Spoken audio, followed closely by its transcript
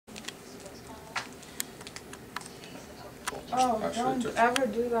Oh, don't ever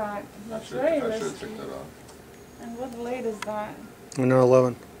do that. That's very risky. I should have took that off. And what blade is that? No,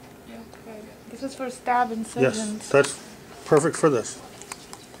 11. Okay. This is for stab incisions. Yes, that's perfect for this.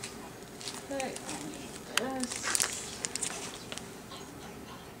 Okay.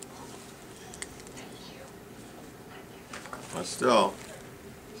 But still.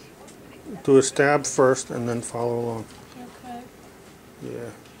 Do a stab first and then follow along. Okay.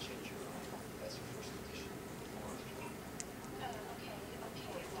 Yeah.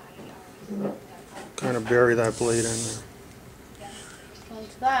 Kind of bury that blade in there.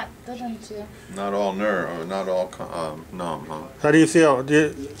 Like that, didn't you? Not all nerve, not all numb, huh? How do you feel?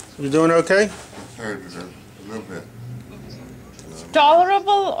 You doing okay? Hurt a little bit.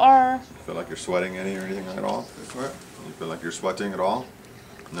 Tolerable or? Feel like you're sweating any or anything at all? What? You feel like you're sweating at all?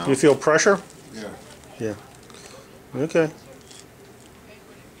 No. Do you feel pressure? Yeah. Yeah. Okay.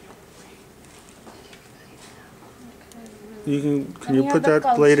 Can you put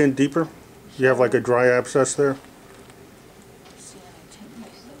that blade in deeper? You have like a dry abscess there?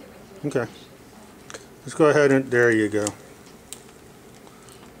 Okay. Let's go ahead and there you go.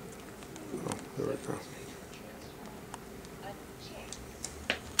 Oh, there we go.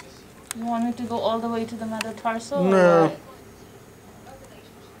 You want me to go all the way to the metatarsal? No. Or?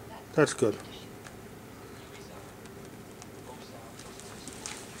 That's good.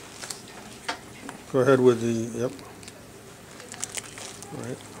 Go ahead with the, yep. All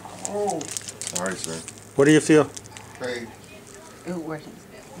right. Oh. Sorry, sir. What do you feel? Hey.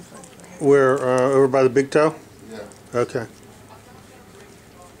 Where, over by the big toe? Yeah. Okay.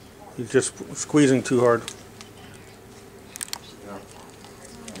 You're just squeezing too hard. Yeah.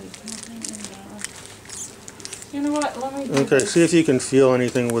 You know what? Let me do Okay, this. see if you can feel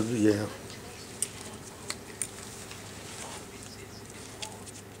anything with, yeah.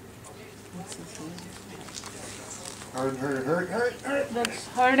 Hurt. That's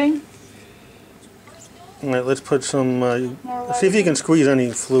hurting. All right, let's put some, see if you can squeeze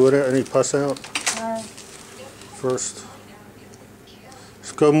any fluid, any pus out first.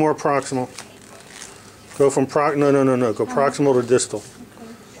 Just go more proximal. Go from no. Go proximal to distal.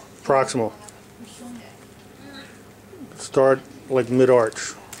 Okay. Proximal. Start like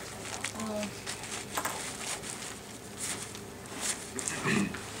mid-arch.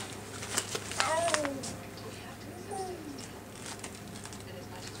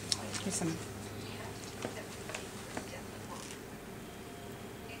 Listen.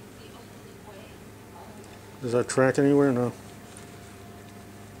 Does that track anywhere? No.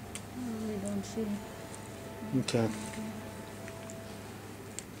 We don't see. Okay.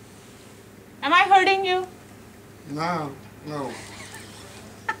 Am I hurting you? No.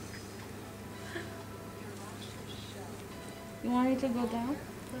 You want me to go down?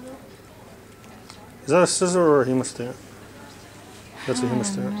 Is that a scissor or a hemostat? That's a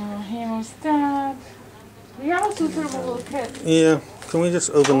hemostat. No, hemostat. We have a suturable kit. Yeah. Can we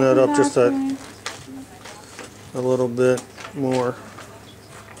just open that up just that a little bit more?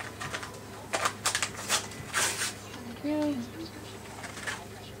 Thank you.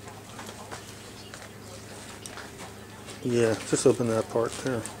 Yeah, just open that part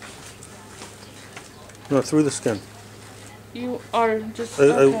there. No, through the skin. You are just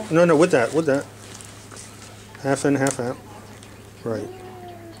okay. No, with that. Half in, half out. Right.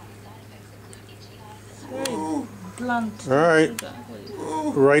 Very blunt. All right.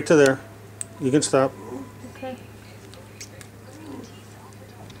 Right to there. You can stop. Okay.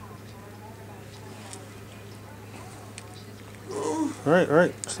 All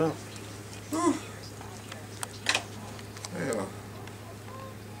right. Stop.